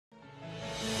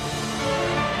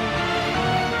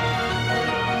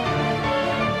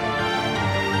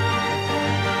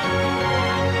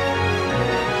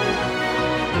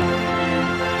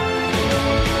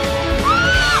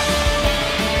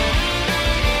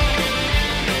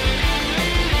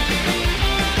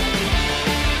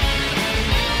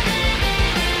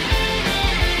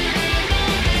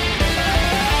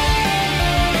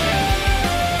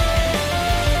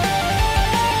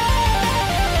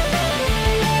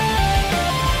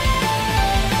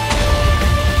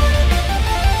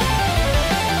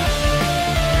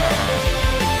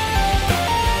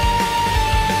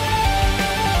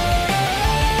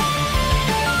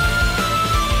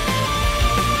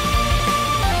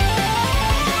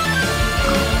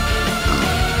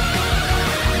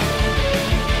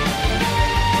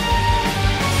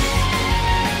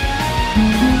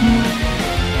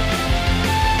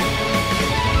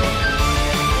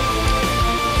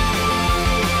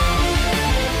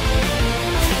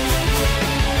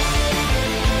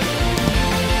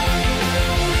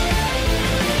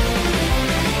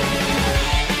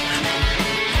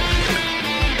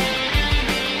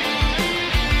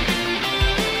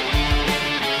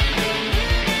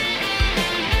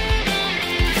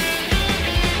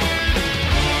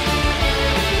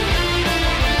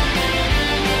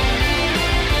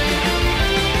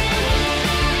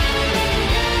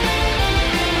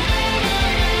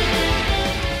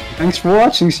Thanks for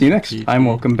watching. See you next GG. time.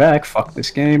 Welcome back. Fuck this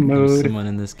game There's mode. someone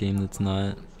in this game that's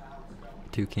not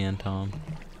Toucan Tom.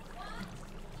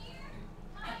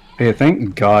 Hey,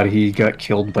 thank God he got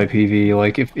killed by PV.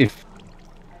 Like, if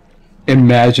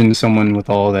imagine someone with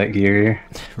all that gear.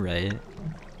 Right?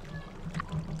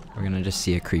 We're gonna just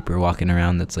see a creeper walking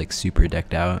around that's like super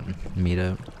decked out and meet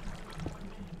up.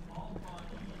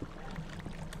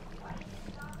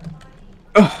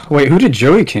 Oh, wait, who did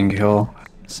Joey King kill?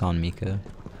 San Mika.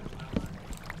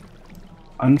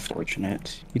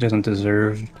 Unfortunate. He doesn't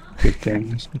deserve good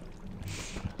things.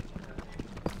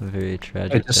 Very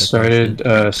tragic. I just started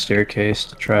a staircase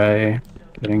to try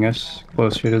getting us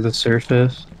closer to the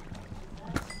surface.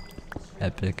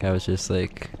 Epic. I was just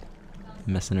like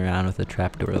messing around with a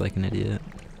trapdoor like an idiot.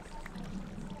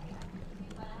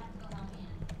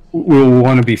 We'll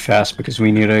want to be fast because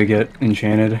we need to get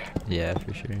enchanted. Yeah,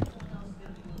 for sure.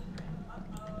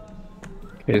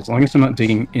 Okay, as long as I'm not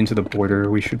digging into the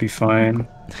border, we should be fine.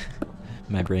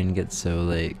 My brain gets so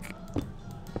like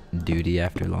duty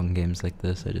after long games like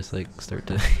this. I just like start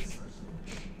to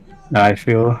Nah, I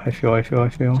feel.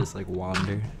 just like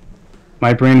wander.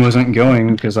 My brain wasn't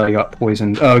going because I got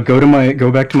poisoned.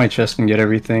 Go back to my chest and get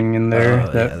everything in there. Oh,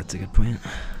 yeah, that's a good point.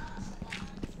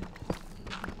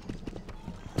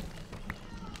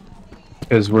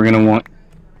 Because we're gonna want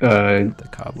The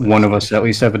cobwebs. one of us to at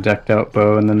least have a decked out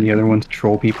bow, and then the other one to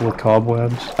troll people with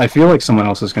cobwebs. I feel like someone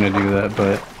else is gonna do that,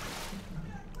 but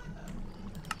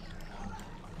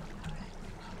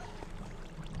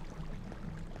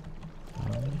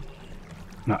I'm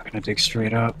not gonna dig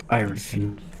straight up. I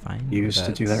refuse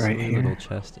to do that right here. Little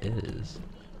chest is.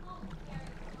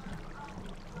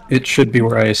 It should be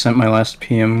where I sent my last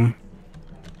PM.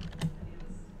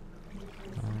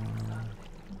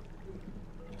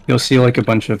 You'll see like a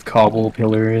bunch of cobble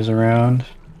pillars around.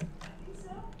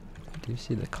 Do you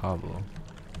see the cobble?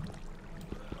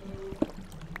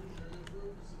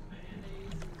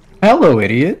 Hello,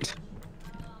 idiot!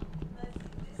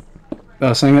 I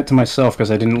was saying that to myself because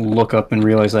I didn't look up and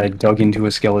realize I dug into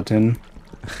a skeleton.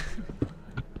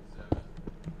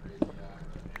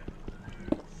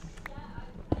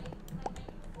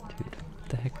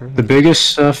 The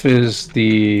biggest stuff is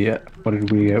the... What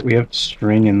did we get? We have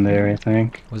string in there, I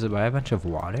think. Was it by a bunch of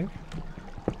water?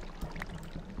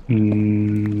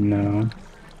 No. No,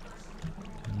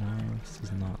 this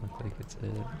does not look like it's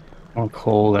it. More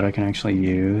coal that I can actually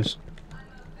use.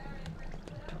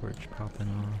 Torch popping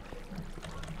off.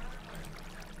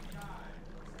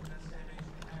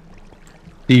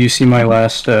 Do you see my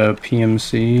last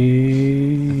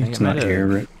PMC? It's not here,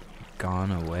 but...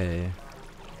 Gone away.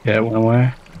 Yeah, it went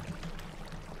away.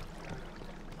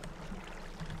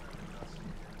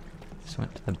 Just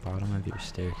went to the bottom of your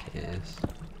staircase.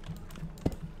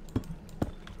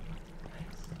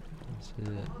 This is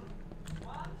it.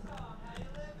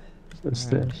 What's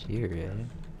Right this? here,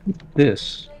 eh?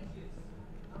 This.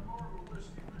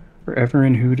 Forever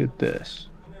and who did this?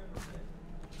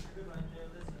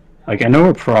 Like, I know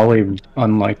we're probably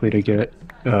unlikely to get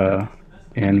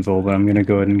anvil, but I'm gonna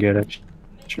go ahead and get it.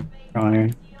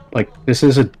 Iron. Like, this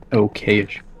is a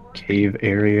okay-ish cave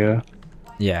area.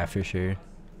 Yeah, for sure.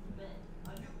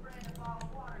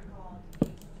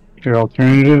 Or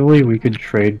alternatively, we could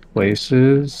trade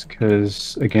places,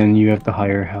 because, again, you have the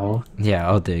higher health. Yeah,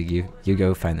 I'll dig. You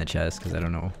go find the chest, because I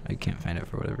don't know. I can't find it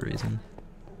for whatever reason.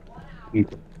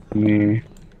 Me.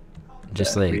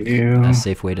 Just like a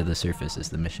safe way to the surface is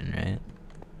the mission, right?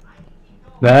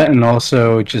 That, and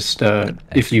also just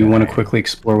if you want to iron. quickly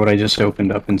explore what I just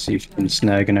opened up and see if you can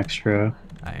snag an extra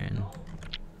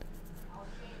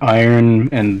Iron.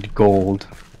 and gold.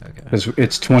 Okay. Because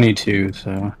it's 22,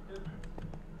 so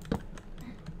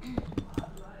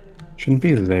shouldn't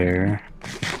be there.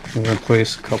 We'll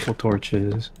replace a couple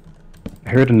torches. I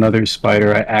heard another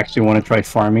spider. I actually want to try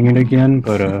farming it again,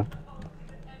 but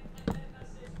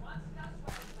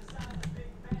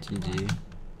GG.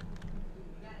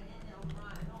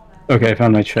 okay, I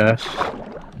found my chest.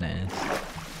 Nice.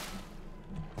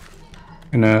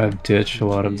 Gonna ditch a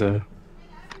lot of the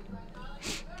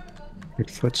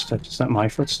weird footsteps. Is that my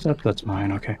footstep? That's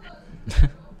mine, okay.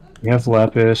 We have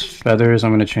lapis, feathers.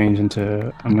 I'm gonna change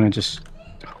into... I'm gonna just...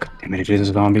 Oh, God damn it, it is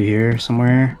a zombie here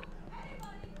somewhere.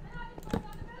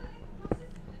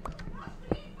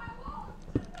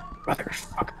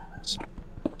 Motherfucker.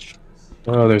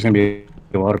 Oh, there's gonna be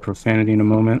a lot of profanity in a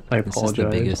moment. I This apologize. is the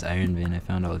biggest iron vein I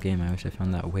found all game. I wish I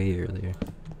found that way earlier.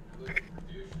 It'd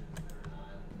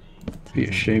be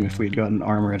a shame if we'd gotten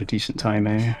armor at a decent time,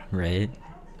 eh? Right?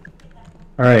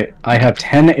 Alright, I have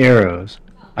 10 arrows.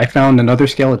 I found another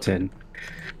skeleton.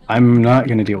 I'm not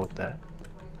gonna deal with that.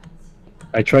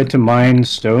 I tried to mine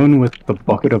stone with the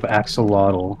bucket of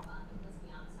axolotl.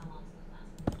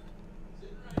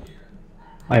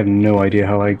 I have no idea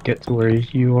how I get to where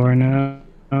you are now.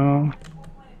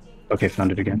 Okay,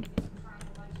 found it again.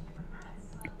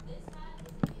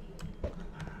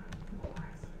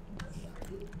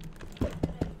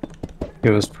 It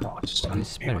was probably just Oh, on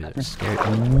these me, spiders whatever. are scary.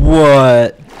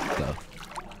 What? Go.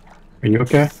 Are you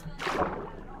okay?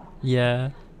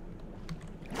 Yeah.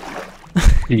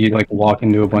 Did you like walk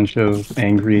into a bunch of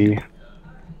angry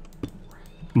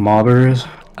mobbers?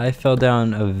 I fell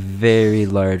down a very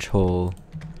large hole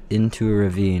into a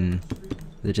ravine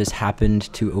that just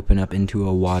happened to open up into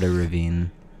a water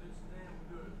ravine.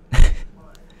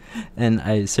 And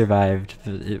I survived,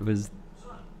 but it was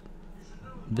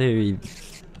very...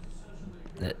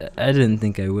 I didn't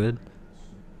think I would.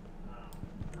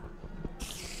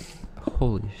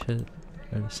 Holy shit.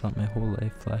 I just saw my whole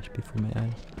life flash before my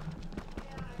eyes.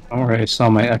 Alright, I saw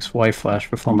my ex-wife flash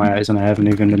before my eyes and I haven't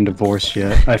even been divorced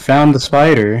yet. I found the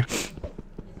spider.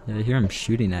 Yeah, I hear him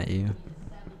shooting at you.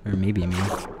 Or maybe me.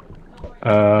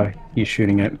 He's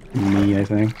shooting at me, I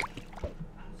think.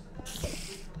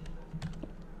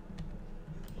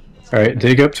 Alright,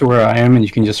 dig up to where I am and you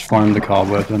can just farm the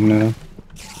cobwebs. I'm gonna...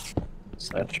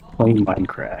 Such plain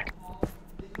Minecraft.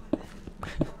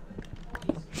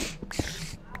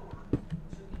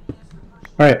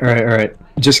 Alright.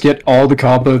 Just get all the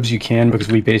cobwebs you can because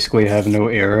we basically have no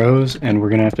arrows and we're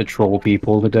gonna have to troll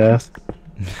people to death.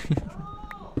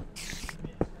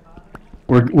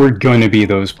 We're going to be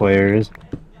those players.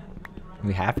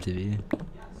 We have to be.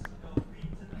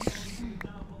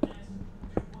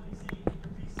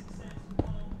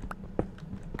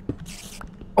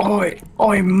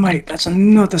 Oi, mate, that's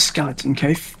another skeleton,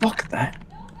 okay? Fuck that.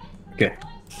 Okay,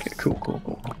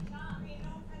 cool.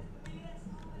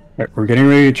 Alright, we're getting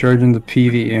ready to charge into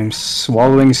PvE. I'm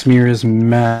swallowing Smear's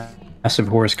massive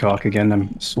horse cock again.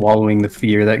 I'm swallowing the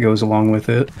fear that goes along with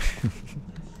it.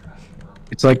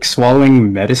 It's like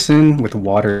swallowing medicine with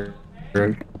water.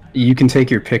 You can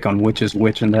take your pick on which is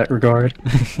which in that regard.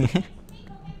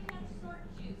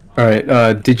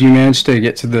 Alright, did you manage to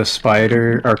get to the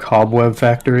spider or cobweb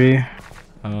factory?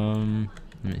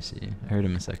 Let me see. I heard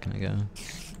him a second ago.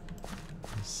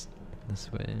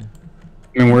 This way.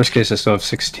 In worst case, I still have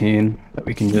 16 that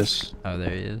we can just... Oh, there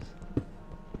he is.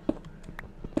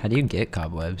 How do you get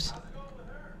cobwebs?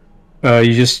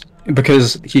 You just...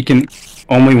 Because he can...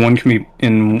 Only one can be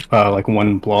in, like,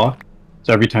 one block.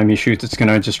 So every time he shoots, it's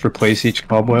gonna just replace each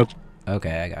cobweb.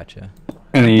 Okay, I gotcha.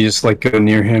 And then you just, like, go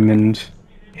near him and...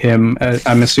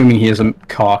 I'm assuming he has a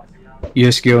cock. You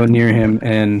just go near him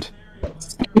and...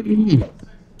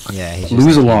 Yeah, he's just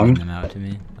lose like, along. them out to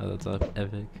me. Oh, that's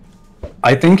epic.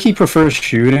 I think he prefers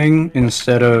shooting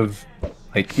instead of,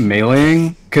 like,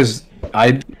 meleeing. Because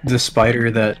the spider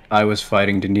that I was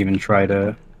fighting didn't even try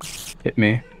to hit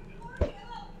me.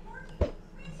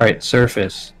 Alright,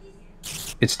 surface.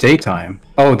 It's daytime.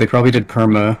 Oh, they probably did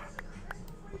perma.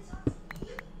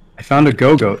 I found a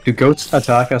go-goat. Do goats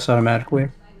attack us automatically?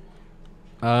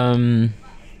 No.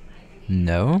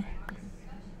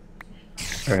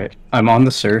 Alright, I'm on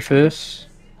the surface.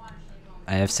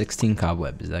 I have 16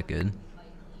 cobwebs. Is that good?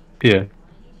 Yeah.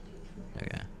 Okay.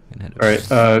 I'm gonna head over Alright,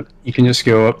 there. you can just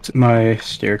go up to my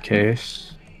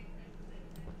staircase.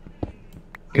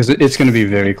 Because it's going to be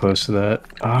very close to that.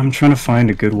 I'm trying to find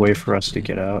a good way for us to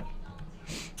get out.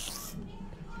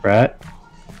 Rat?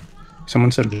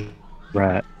 Someone said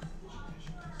rat.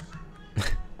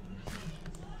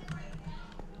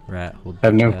 Rat, hold I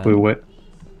have no chat. clue what...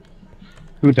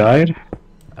 Who died?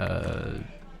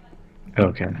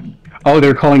 Okay. Oh,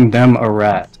 they're calling them a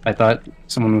rat. I thought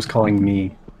someone was calling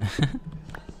me.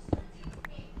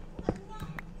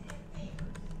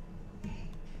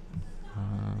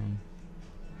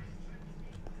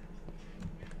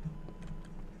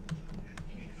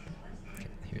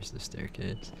 Here's the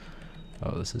staircase.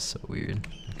 Oh, this is so weird.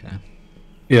 Okay.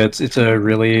 Yeah, it's a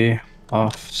really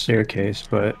off staircase,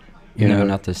 but you know,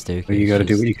 not the staircase. you gotta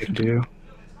do what you gotta do.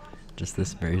 Just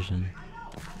this version.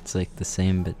 It's like the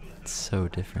same, but it's so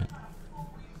different.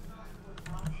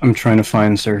 I'm trying to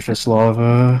find surface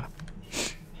lava.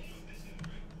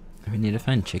 We need to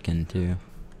find chicken too.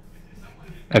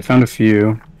 I found a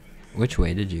few. Which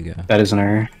way did you go? That is an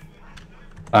error.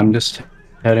 I'm just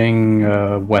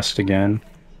heading west again.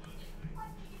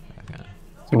 Okay.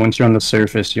 So once you're on the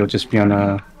surface, you'll just be on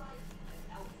a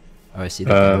Oh, I see the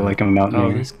goat. like a mountain. Oh,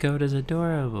 here. this goat is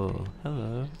adorable.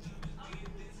 Hello.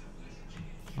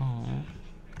 Oh.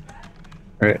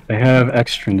 Alright, I have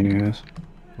extra news.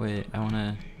 Wait, I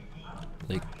wanna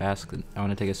I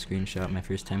wanna take a screenshot. My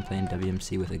first time playing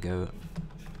WMC with a goat.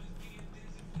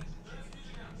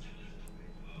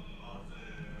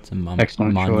 It's a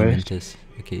Excellent choice. monumentous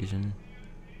occasion.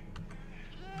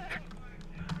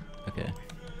 Okay.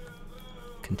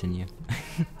 Continue.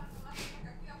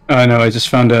 No, I just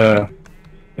found a.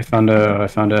 I found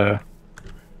a.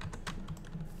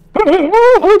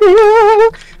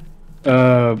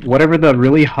 Whatever the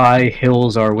really high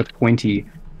hills are with pointy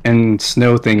and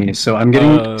snow thingies. So I'm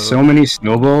getting so many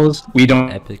snowballs. We don't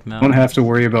Epic mountain. have to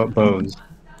worry about bows.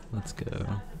 Let's go.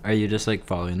 Are you just like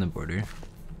following the border?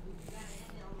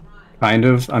 Kind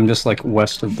of. I'm just like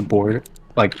west of the border,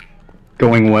 like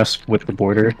going west with the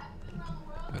border.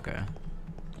 Okay.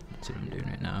 That's what I'm doing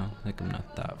right now. Like I'm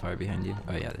not that far behind you.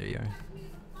 Oh yeah, there you are.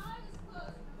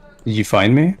 Did you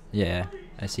find me? Yeah,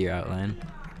 I see your outline.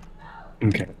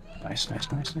 Okay. Nice. Like I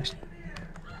didn't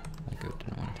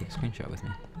want to take a screenshot with me.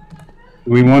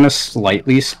 We want to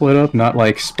slightly split up, not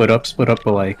like split up, but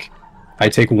like I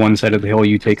take one side of the hill,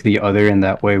 you take the other, and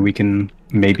that way we can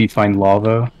maybe find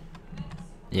lava.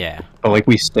 Yeah. But like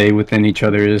we stay within each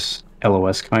other's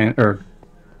LOS kind, or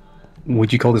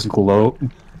would you call this glow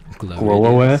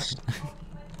OS?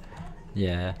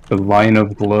 Yeah. The line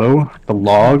of glow, the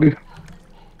log.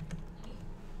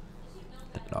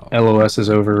 LOS is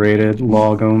overrated.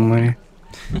 Log only.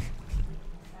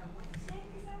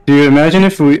 Dude, imagine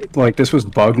if we like this was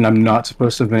bugged and I'm not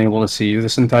supposed to have been able to see you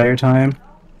this entire time.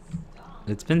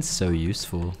 It's been so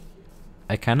useful.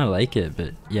 I kind of like it,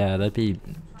 but yeah, that'd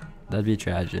be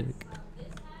tragic.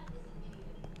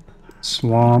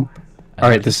 Swamp. All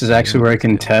right, this is actually where I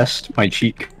can test my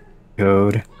cheat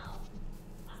code.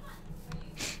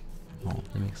 Oh,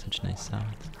 they make such nice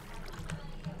sounds.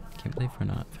 Can't believe we're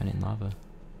not finding lava.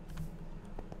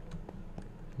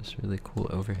 This really cool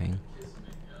overhang.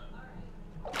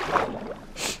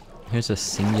 Here's a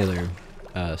singular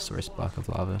source block of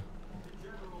lava.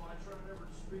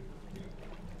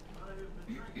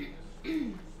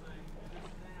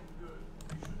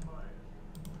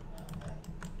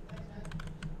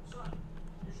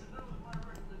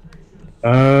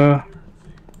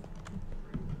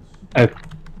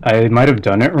 I might have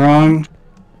done it wrong,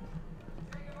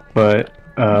 but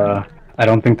I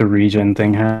don't think the regen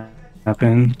thing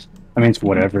happened. I mean, it's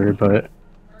whatever, but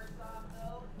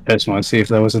I just want to see if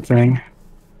that was a thing.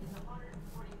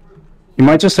 You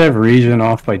might just have regen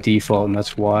off by default, and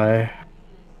that's why.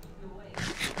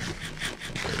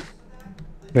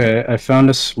 Okay, I found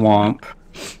a swamp.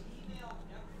 I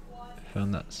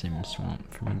found that same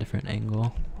swamp from a different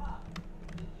angle.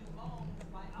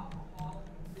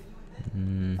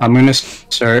 I'm gonna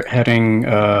start heading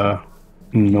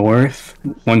north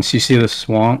once you see the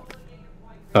swamp.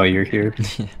 Oh, you're here.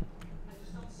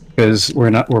 Because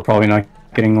we're probably not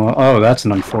getting. Oh, that's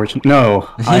an unfortunate. No,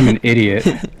 I'm an idiot.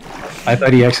 I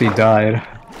thought he actually died.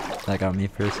 That got me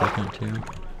for a second too.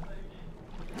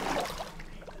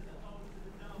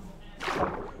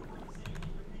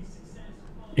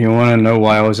 You want to know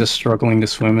why I was just struggling to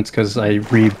swim? It's because I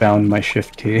rebound my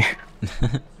shift key.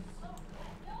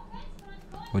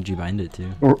 What'd you bind it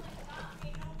to?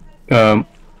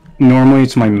 Normally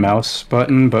it's my mouse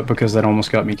button, but because that almost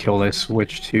got me killed, I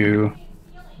switched to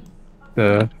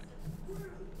the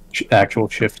actual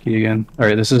shift key again.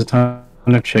 Alright, this is a ton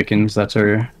of chickens. That's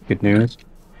our good news.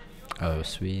 Oh,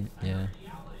 sweet. Yeah.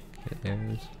 Get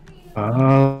arrows.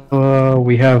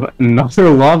 We have another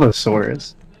lava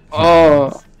source.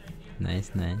 Oh!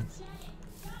 Nice, nice.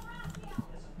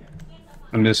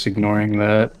 I'm just ignoring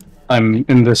that. I'm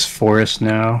in this forest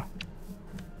now.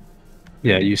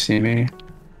 Yeah, you see me.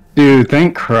 Dude,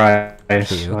 thank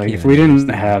Christ. Like, if we didn't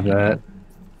have that...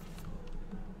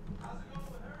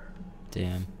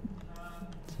 Damn.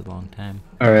 It's a long time.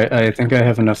 Alright, I think I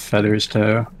have enough feathers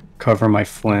to cover my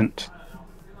flint.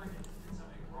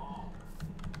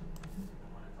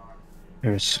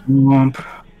 There's swamp.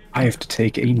 I have to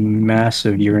take a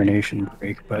massive urination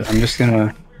break, but I'm just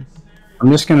gonna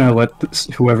let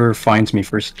whoever finds me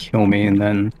first kill me, and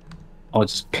then I'll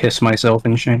just piss myself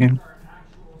in shame.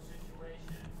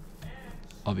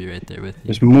 I'll be right there with you.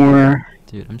 There's more.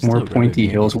 Dude, I'm more pointy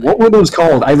hills. What were those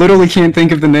called? I literally can't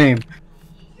think of the name.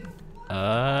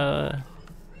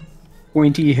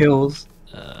 Pointy hills.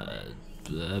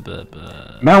 Blah, blah,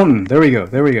 blah. Mountain. There we go.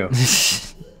 There we go.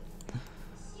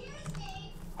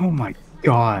 Oh my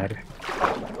god.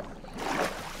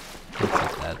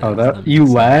 Oh, that you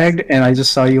lagged, and I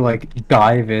just saw you like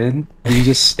dive in, and you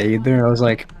just stayed there. I was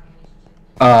like,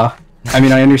 I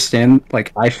mean, I understand.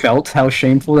 Like, I felt how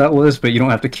shameful that was, but you don't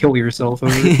have to kill yourself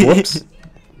over it. Whoops.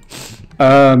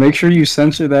 Make sure you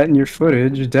censor that in your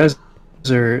footage.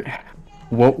 Desert.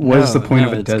 What was the point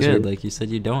of a desert? Good. Like you said,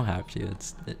 you don't have to.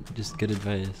 It's just good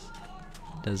advice.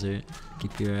 Desert.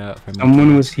 Keep your eye out for.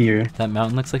 Someone was here. That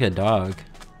mountain looks like a dog.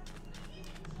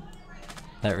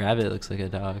 That rabbit looks like a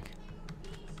dog.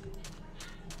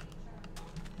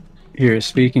 Here,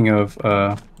 speaking of,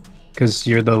 because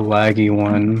you're the laggy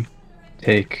one,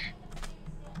 take.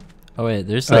 Oh wait,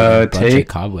 there's like a bunch of take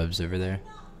cobwebs over there.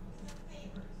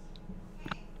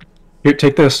 here.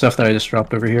 Take the stuff that I just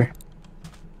dropped over here.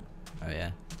 Oh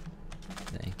yeah.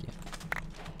 Thank you.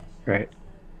 Right.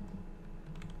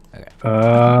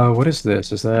 Okay. What is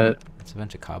this? Is that It's a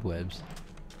bunch of cobwebs.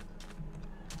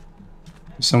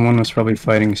 someone was probably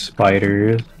fighting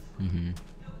spiders? Mm-hmm.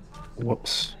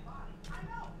 Whoops.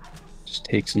 Just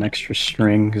take some extra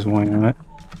string, because why not?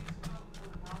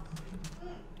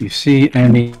 You see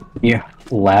any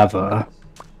lava?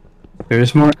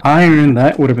 There's more iron.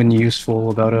 That would have been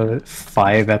useful about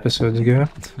 5 episodes ago.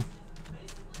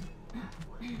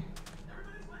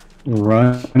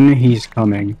 Run, he's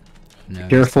coming. No,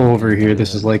 Careful over here,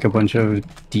 this is like a bunch of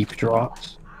deep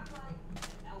drops.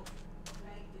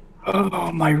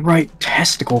 Oh, my right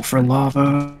testicle for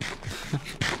lava.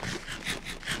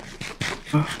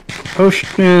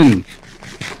 Ocean!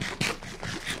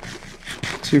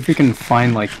 See if we can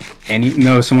find like any.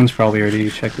 No, someone's probably already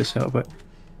checked this out, but.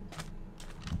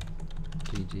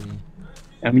 GG.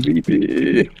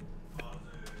 MVP.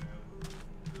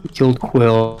 Killed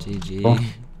Quill. GG.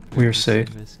 We're safe.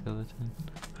 Skeleton.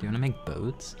 Do you want to make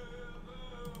boats?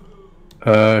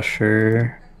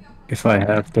 Sure. If I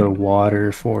have the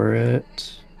water for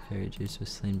it. Fairy Juice was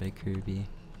slain by Kirby.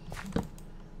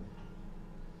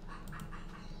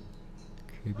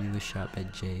 Kirby was shot by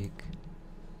Jake.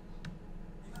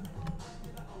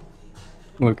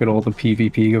 Look at all the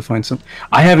PvP. Go find some.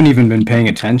 I haven't even been paying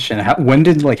attention. When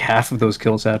did like half of those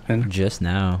kills happen? Just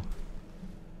now.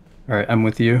 All right, I'm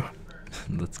with you.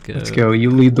 Let's go. Let's go. You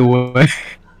lead the way.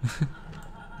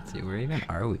 Let's see, where even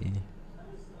are we?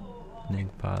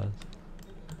 Nick pause.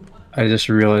 I just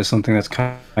realized something that's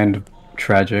kind of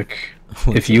tragic.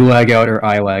 What's If you lag out or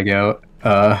I lag out,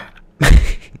 I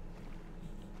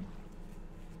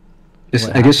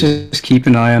guess just keep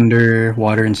an eye under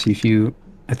water and see if you.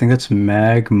 I think that's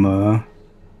magma.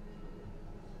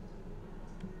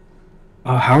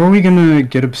 How are we gonna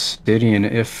get obsidian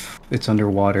if it's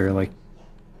underwater? Like,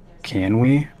 can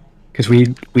we? Because we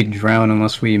drown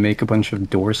unless we make a bunch of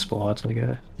door slots, I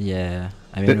guess. Yeah,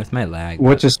 I mean with my lag.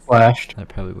 What just splashed? That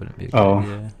probably wouldn't be a good Oh,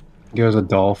 idea. it was a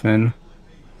dolphin.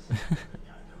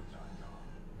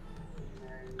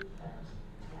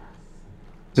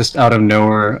 Just out of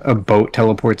nowhere, a boat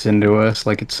teleports into us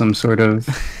like it's some sort of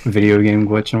video game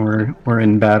glitch, and we're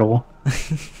in battle.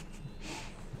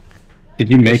 Did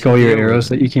you make all your arrows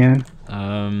that you can?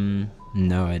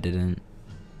 No, I didn't.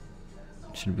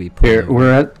 Should we pull Here, over?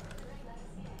 we're at.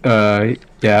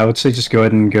 Yeah, I would say just go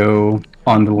ahead and go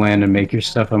on the land and make your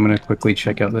stuff. I'm gonna quickly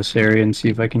check out this area and see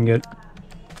if I can get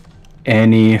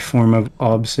any form of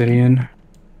obsidian.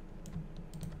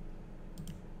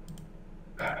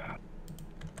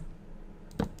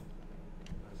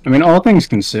 I mean, all things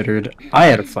considered, I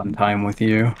had a fun time with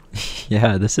you.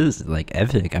 Yeah, this is like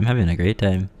epic. I'm having a great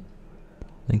time.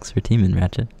 Thanks for teaming,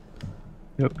 Ratchet.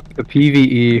 Yep. The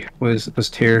PvE was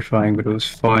terrifying, but it was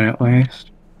fun at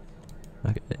least.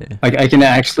 Okay. I can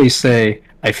actually say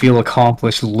I feel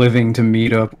accomplished living to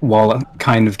meet up while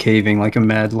kind of caving like a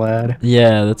mad lad.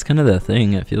 Yeah, that's kind of the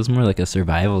thing. It feels more like a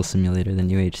survival simulator than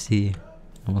UHC.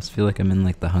 I almost feel like I'm in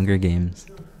like the Hunger Games.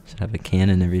 Should have a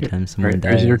cannon every time someone dies.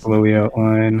 There's your glowy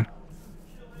outline.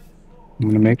 I'm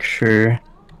gonna make sure.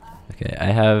 Okay, I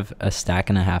have a stack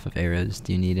and a half of arrows.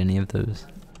 Do you need any of those?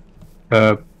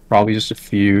 Probably just a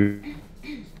few.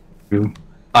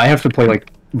 I have to play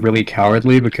like really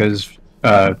cowardly because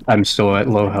I'm still at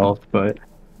low health, but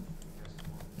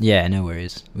Yeah, no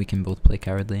worries. We can both play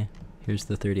cowardly. Here's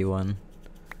the 31.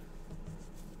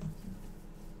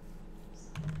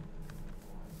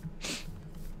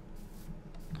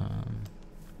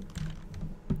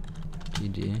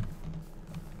 GG.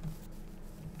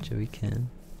 Joey can.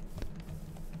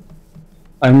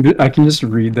 I can just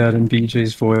read that in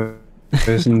BJ's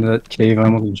voice in that cave I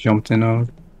almost jumped in of.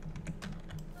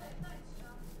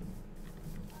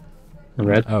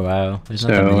 Red. Oh wow, there's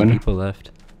not that many people left.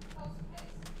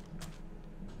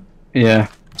 Yeah,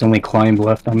 it's only Climb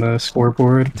left on the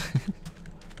scoreboard.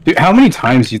 Dude, how many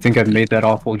times do you think I've made that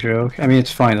awful joke? I mean,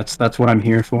 it's fine. That's what I'm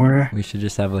here for. We should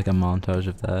just have like a montage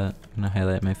of that. I'm gonna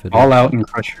highlight my footage. All out and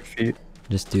crush your feet.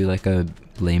 Just do like a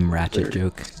lame Ratchet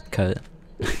joke cut.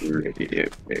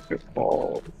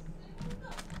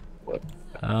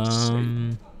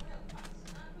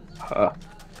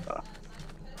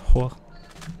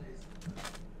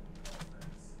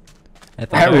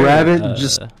 That rabbit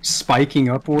just spiking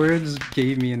upwards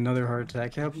gave me another heart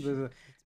attack.